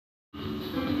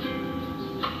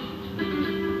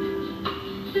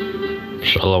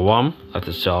Shalom, let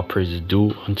us say all praises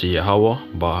due unto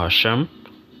Yahweh, Bahashem,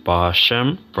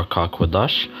 Barakah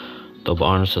Kodash, double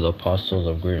honors to the apostles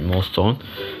of Great Millstone.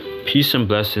 Peace and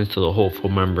blessings to the hopeful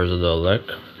members of the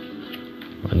elect.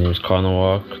 My name is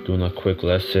Kanawak, doing a quick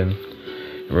lesson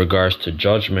in regards to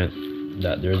judgment,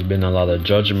 that there's been a lot of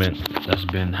judgment that's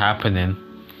been happening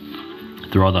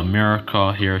throughout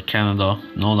America, here in Canada,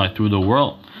 through the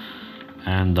world.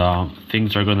 And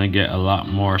things are going to get a lot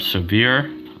more severe,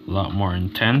 a lot more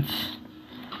intense,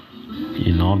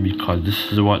 because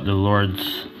this is what the Lord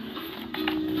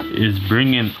is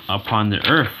bringing upon the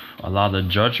earth. A lot of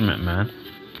judgment, man,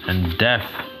 and death.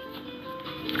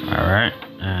 Alright,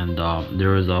 and there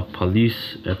was a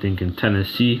police, I think in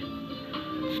Tennessee,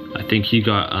 I think he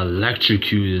got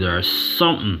electrocuted or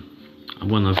something. I'm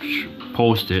gonna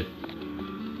post it.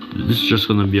 This is just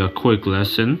gonna be a quick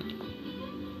lesson.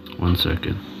 1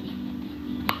 second.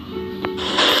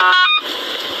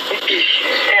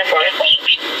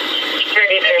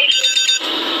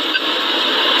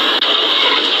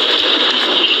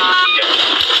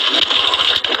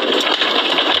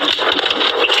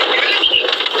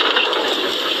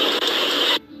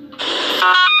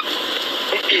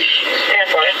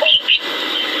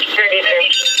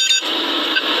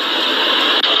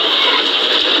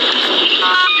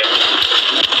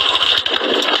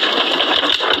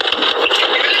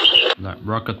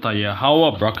 Brakata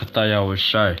Yahweh, Brakata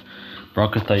Yahushai.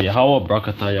 Brakata Yahweh,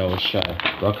 Brakata Yahushai.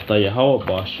 Brakata Yahweh,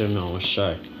 Ba'ashem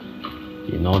Yahushai.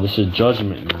 This is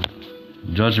judgment, man.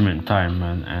 Judgment time,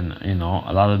 man. And,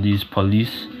 a lot of these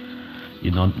police,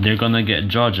 they're gonna get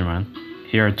judged, man.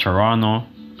 Here in Toronto,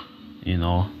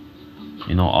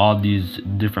 all these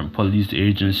different police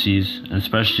agencies, and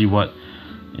especially what,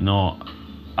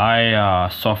 I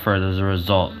suffered as a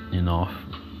result,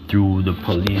 through the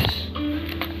police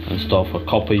and stuff a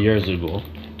couple years ago,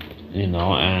 and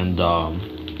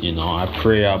I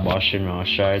pray Ba'ashem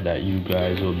Yahushai that you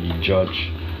guys will be judged.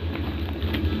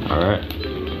 Alright,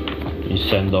 you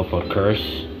send up a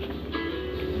curse.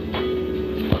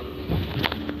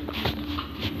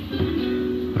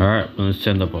 Alright, I'm gonna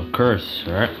send up a curse.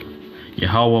 Alright,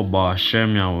 Yahweh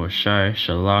Ba'ashem Yahushai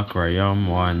Shalak Rayam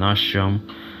Wa Anasham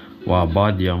Wa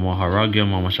Abadiam Wa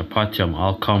Haragyam Wa Mashapatiam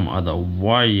Alkam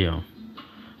Adawayam.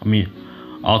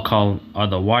 I'll call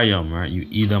other Wayam, right? You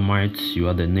Edomites, you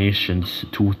other nations, you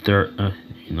 2/3,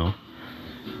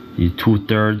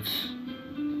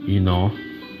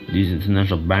 these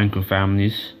international banking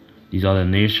families, these other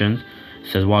nations. It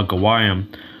says Wa Gawayam,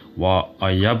 Wa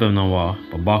Ayabim Wa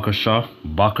Babakasha,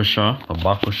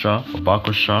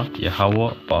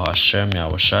 Yahweh, Ba'ashem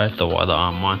Yahushai, the Wada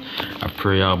Aman. I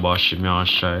pray Ba'ashem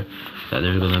Yahushai that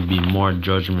there's gonna be more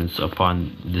judgments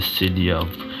upon the city of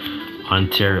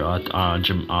Ontario,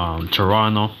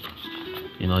 Toronto,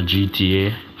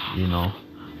 GTA,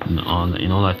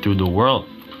 like through the world,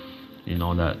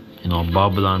 that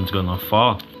Babylon's gonna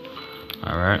fall.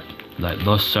 Alright, like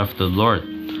thus saith the Lord.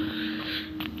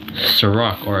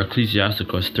 Sirach or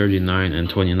Ecclesiasticus 39 and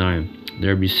 29.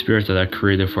 There be spirits that are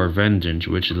created for vengeance,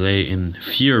 which lay in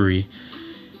fury,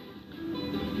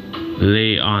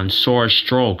 lay on sore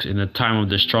strokes. In the time of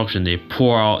destruction they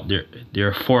pour out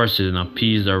their forces and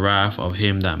appease the wrath of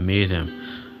him that made him.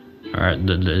 Alright,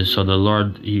 so the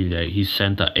Lord, he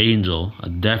sent an angel, a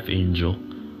death angel,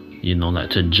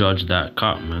 to judge that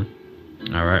cop, man.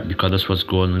 Alright, because that's what's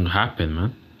going to happen,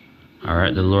 man.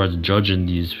 Alright, the Lord's judging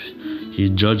he's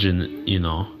judging,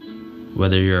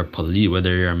 whether you're a police,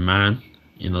 whether you're a man,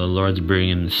 the Lord's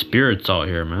bringing spirits out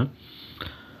here, man.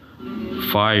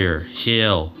 Fire,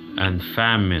 hail, and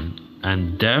famine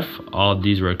and death, all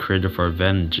these were created for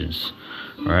vengeance.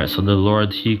 Alright, so the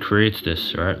Lord, he creates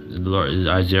this, right? The Lord is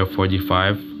Isaiah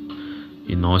 45.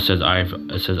 It says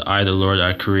I the Lord,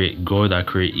 I create good, I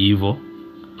create evil.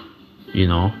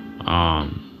 2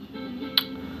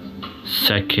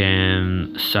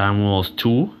 Samuel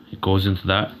 2, it goes into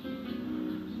that.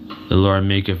 The Lord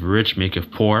maketh rich,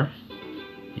 maketh poor.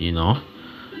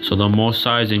 So the Most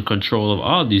High is in control of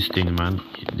all these things, man.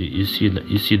 You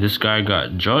see this guy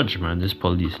got judged, man, this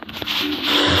police.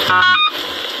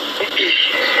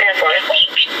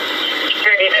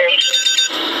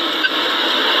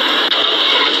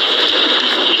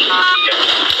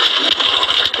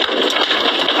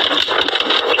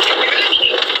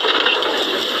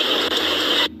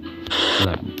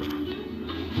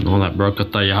 Like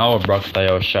Brakata Yahweh, Brakata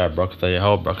Yahushai, Brakata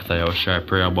Yahweh, Brakata Yahushai.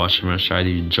 Pray Ba'ashem Yahushai that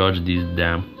you judge these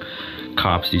damn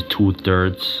cops, these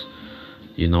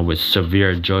 2/3, with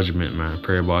severe judgment, man.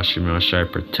 Pray Ba'ashem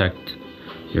Yahushai protect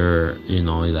your,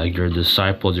 your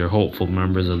disciples, your hopeful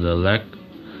members of the elect.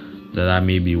 that I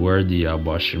may be worthy of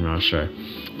Bashim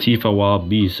Rashai. Teeth of wild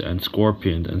beasts and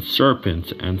scorpions and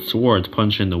serpents and swords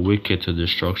punching the wicked to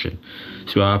destruction.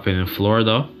 See what happened in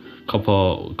Florida a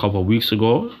couple weeks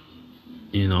ago,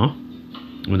 you know,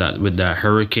 with that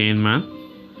hurricane, man.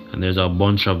 And there's a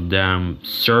bunch of damn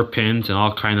serpents and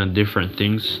all kind of different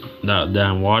things, that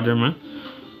damn water, man.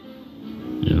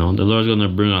 You know, the Lord's gonna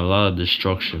bring a lot of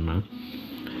destruction, man.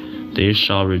 They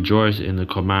shall rejoice in the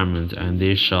commandments, and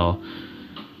they shall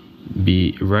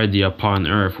be ready upon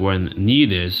earth when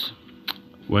need is.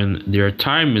 When their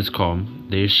time is come,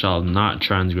 they shall not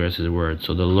transgress his word.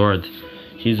 So the Lord,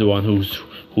 he's the one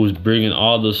who's bringing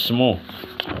all the smoke.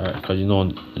 Alright, because you know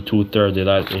the 2/3 they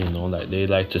like, you know, like they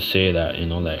like to say that, you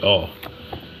know, like, oh,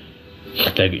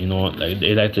 like, you know, like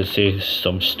they like to say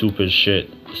some stupid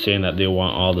shit saying that they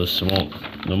want all the smoke.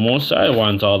 The Most High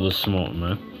wants all the smoke,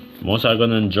 man. The Most High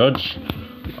gonna judge.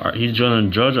 He's gonna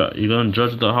judge. He's gonna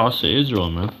judge the house of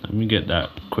Israel, man. Let me get that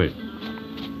quick.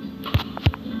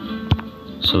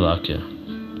 Salakia.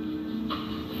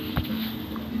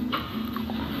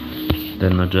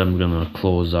 Then I'm gonna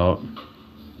close out.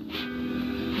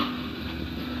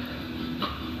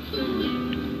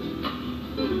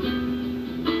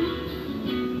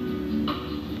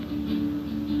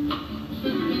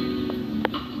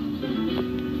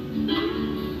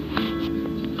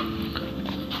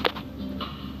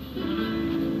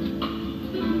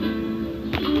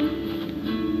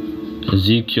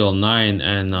 Ezekiel 9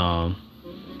 and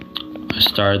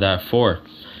start at 4.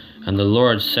 And the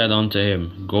Lord said unto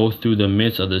him, go through the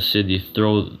midst of the city,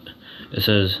 through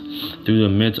the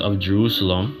midst of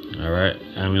Jerusalem. Alright,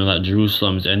 and we know that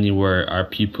Jerusalem is anywhere our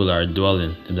people are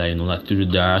dwelling, that, you know, like through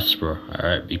the diaspora.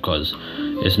 Alright, because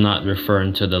it's not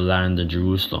referring to the land of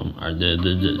Jerusalem, or the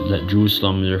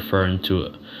Jerusalem is referring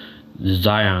to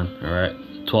Zion. Alright,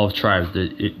 12 tribes,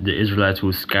 the Israelites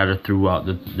who scattered throughout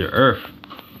the earth.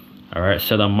 Alright,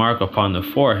 set a mark upon the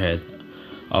forehead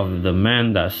of the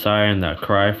men that sigh and that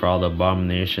cry for all the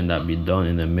abomination that be done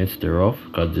in the midst thereof.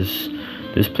 Because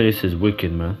this place is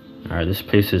wicked, man. Alright, this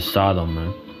place is Sodom,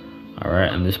 man.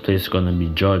 Alright, and this place is going to be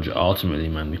judged ultimately,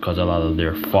 man, because a lot of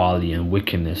their folly and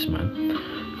wickedness, man.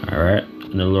 Alright,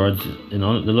 and the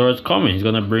Lord's coming. He's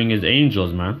going to bring his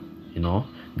angels, man. You know,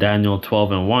 Daniel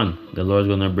 12 and 1. The Lord's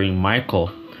going to bring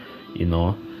Michael, you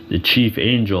know, the chief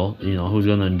angel, you know, who's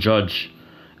going to judge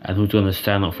and who's going to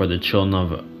stand up for the children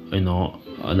of, you know,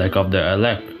 like of the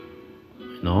elect,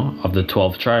 you know, of the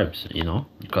 12 tribes, you know,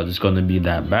 because it's going to be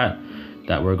that bad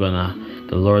that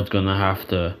the Lord's going to have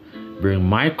to bring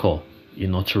Michael, you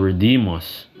know, to redeem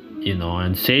us, you know,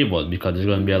 and save us, because there's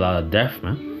going to be a lot of death,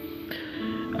 man.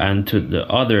 And to the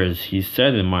others, he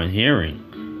said in mine hearing,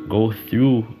 go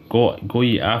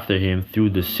ye after him through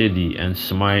the city and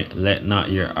smite, let not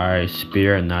your eyes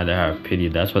spare, neither have pity.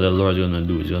 That's what the Lord's going to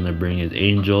do. He's going to bring his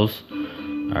angels.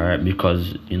 Alright,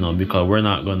 because we're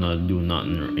not going to do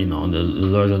nothing, you know, the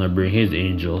Lord's going to bring his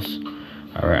angels.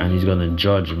 Alright, and he's going to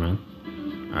judge, man.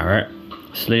 Alright,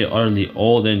 slay utterly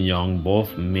old and young,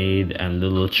 both maid and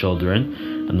little children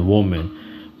and women,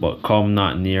 but come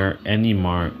not near any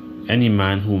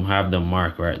man whom have the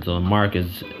mark. Right, so the mark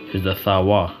is the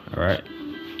Thawa, alright,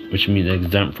 which means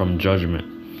exempt from judgment.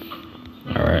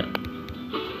 Alright,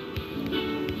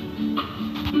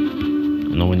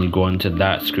 you know, when you go into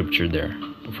that scripture there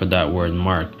for that word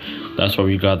mark, that's why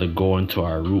we got to go into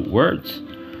our root words.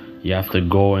 You have to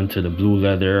go into the blue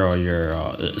letter or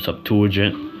your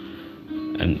Septuagint,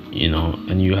 and you know,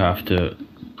 and you have to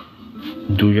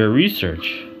do your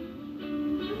research.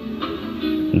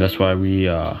 And that's why we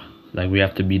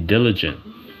have to be diligent.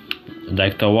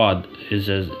 Like Tawad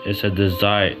it's a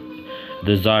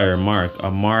desire mark,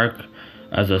 a mark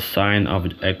as a sign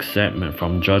of exemptment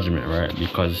from judgment, right?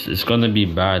 Because it's gonna be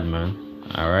bad, man.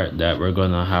 Alright, that we're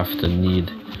gonna have to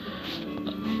need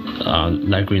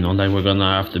we're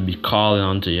gonna have to be calling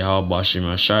on to Yahweh Bashim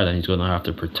Ashad, and he's gonna have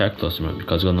to protect us, man,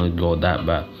 because it's gonna go that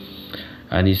bad.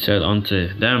 And he said unto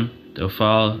them,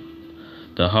 defile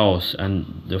the house and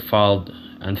defiled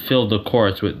and fill the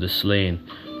courts with the slain.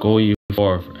 Go ye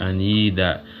forth, and ye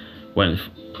that went,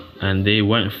 and they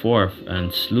went forth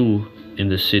and slew in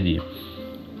the city.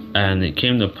 And it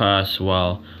came to pass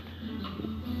while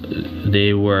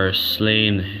they were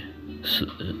slaying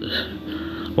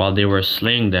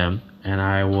them, and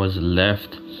I was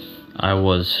left,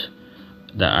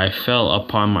 I fell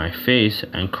upon my face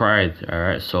and cried.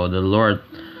 Alright, so the Lord,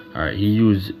 alright, he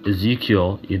used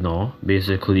Ezekiel, you know,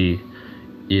 basically,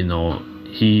 you know,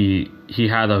 he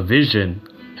had a vision,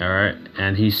 alright,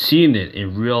 and he seen it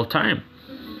in real time,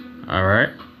 alright,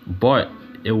 but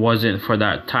it wasn't for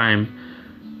that time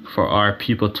for our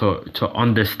people to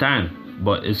understand,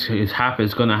 but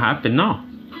it's gonna happen now.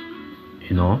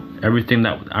 You know, everything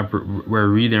that we're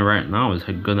reading right now is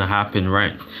gonna happen,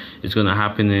 right? It's gonna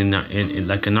happen in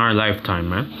like in our lifetime,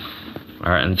 man.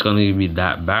 All right, and it's gonna be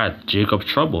that bad. Jacob's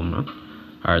trouble, man.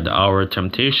 All right, the hour of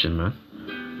temptation, man.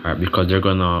 All right, because they're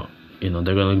gonna, you know,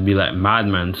 they're gonna be like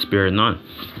madmen, spirit none.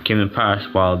 It came to pass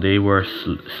while they were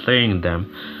slaying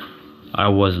them, I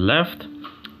was left,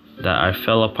 that I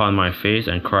fell upon my face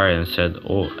and cried and said,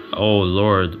 O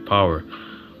Lord, power,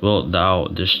 wilt thou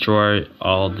destroy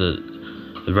all the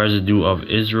residue of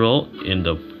Israel in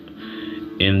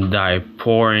thy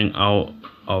pouring out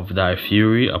of thy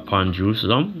fury upon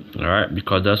Jerusalem? All right,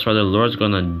 because that's why the Lord's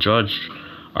gonna judge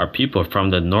our people from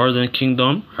the northern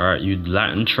kingdom. All right, you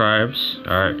Latin tribes,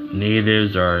 all right,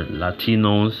 natives or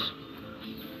Latinos,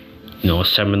 you know,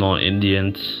 Seminole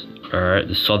Indians, all right,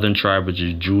 the southern tribe, which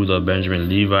is Judah, Benjamin,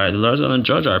 Levi. The Lord's gonna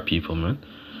judge our people, man.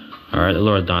 All right, the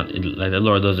Lord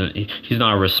doesn't. He's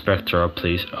not a respecter of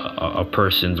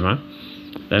persons, man.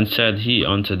 Then said he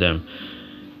unto them,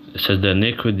 it says, the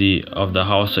iniquity of the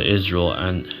house of Israel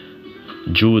and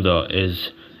Judah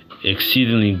is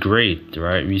exceedingly great.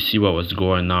 Right, we see what was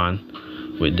going on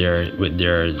with their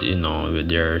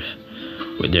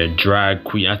drag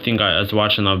queen. I think I was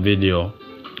watching a video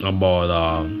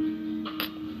about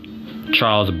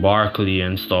Charles Barkley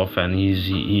and stuff, and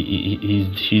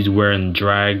he's wearing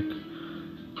drag.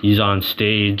 He's on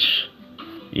stage,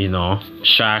 you know.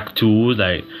 Shaq too.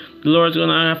 Like, the Lord's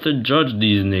gonna have to judge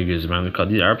these niggas, man,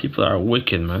 because our people are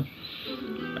wicked, man.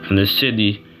 And the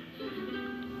city,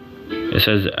 it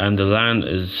says, and the land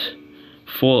is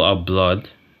full of blood,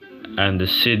 and the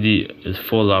city is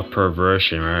full of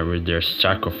perversion, right, with their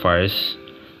sacrifice,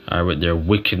 with their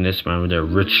wickedness, man, with their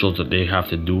rituals that they have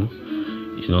to do,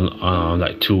 you know,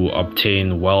 like to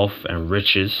obtain wealth and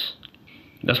riches.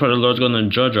 That's why the Lord's gonna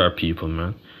judge our people,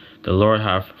 man. The Lord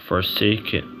have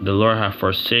forsaken the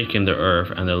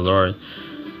earth, and the Lord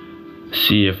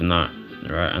seeth not.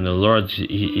 Right, and the Lord,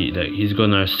 he's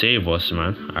gonna save us,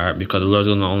 man. All right, because the Lord's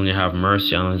gonna only have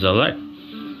mercy on his elect.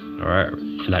 All right,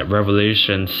 like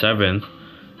Revelation 7,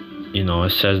 you know, it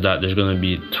says that there's gonna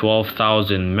be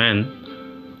 12,000 men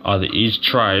out of each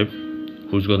tribe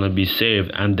who's gonna be saved,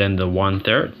 and then the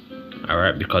 1/3. All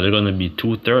right, because there's gonna be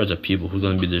 2/3 of people who's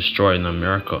gonna be destroyed in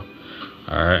America.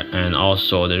 All right, and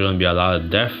also there's gonna be a lot of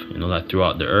death, you know, like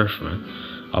throughout the earth, man,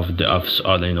 of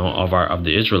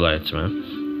the Israelites, man.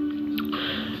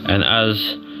 And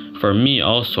as for me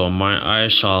also, my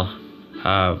eyes shall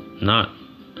not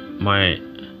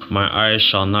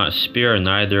spare,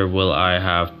 neither will I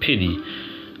have pity,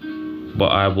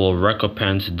 but I will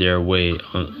recompense their way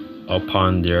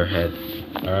upon their head.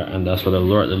 All right, and that's what the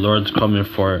Lord's coming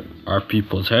for our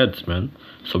people's heads, man.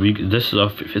 So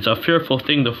it's a fearful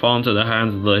thing to fall into the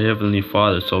hands of the Heavenly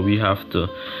Father. So we have to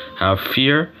have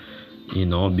fear, you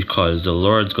know, because the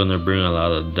Lord's gonna bring a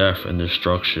lot of death and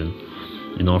destruction,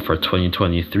 you know, for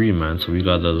 2023, man. So we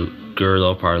gotta gird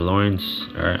up our loins,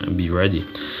 all right, and be ready.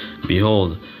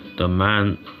 Behold, the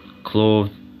man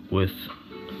clothed with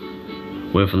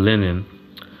linen,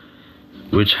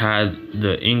 which had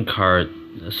the inkhorn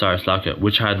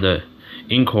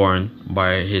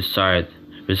by his side.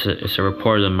 It's a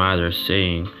reported matter,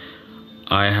 saying,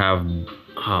 I have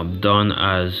done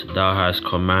as thou hast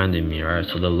commanded me. Right,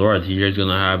 so the Lord here is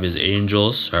gonna have his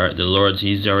angels. All right, the Lord,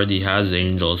 he already has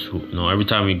angels who, you know, every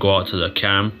time we go out to the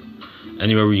camp,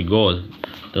 anywhere we go,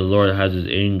 the Lord has his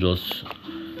angels,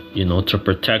 you know, to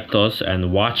protect us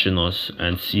and watching us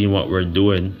and seeing what we're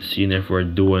doing, seeing if we're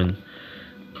doing,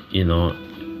 you know,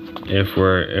 if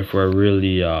we're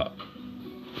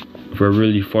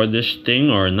really for this thing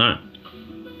or not.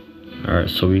 All right,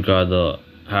 so we gotta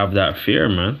have that fear,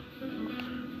 man,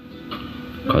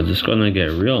 because it's gonna get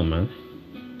real, man.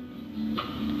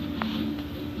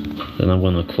 Then I'm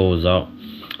gonna close out.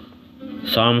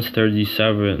 Psalm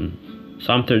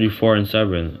 34 and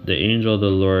 7. The angel of the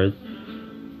Lord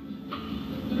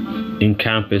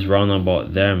encampeth round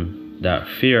about them that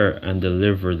fear and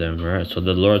deliver them. Right, so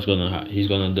the Lord's he's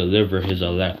gonna deliver his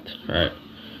elect. Right,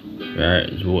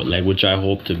 like, which I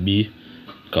hope to be,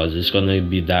 because it's gonna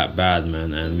be that bad,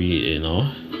 man. And we, you know,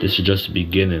 this is just the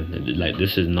beginning. Like,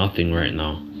 this is nothing right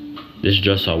now. This is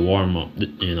just a warm-up,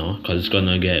 you know, because it's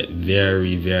gonna get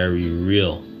very, very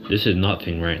real. This is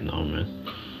nothing right now, man.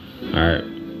 All right,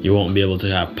 you won't be able to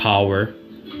have power.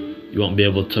 You won't be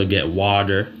able to get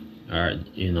water. All right,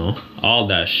 you know, all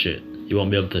that shit. You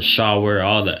won't be able to shower,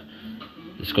 all that.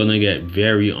 It's gonna get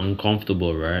very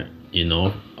uncomfortable, right? You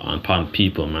know, upon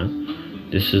people, man.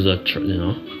 This is you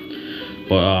know.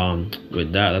 But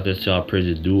with that, let us say all praise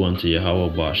is due unto Yahweh,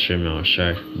 Ba'ashem,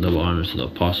 Yahushai. Double honors to the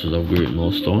apostles of Great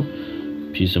Millstone.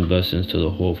 Peace and blessings to the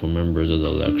hopeful members of the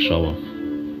elect. Shalom.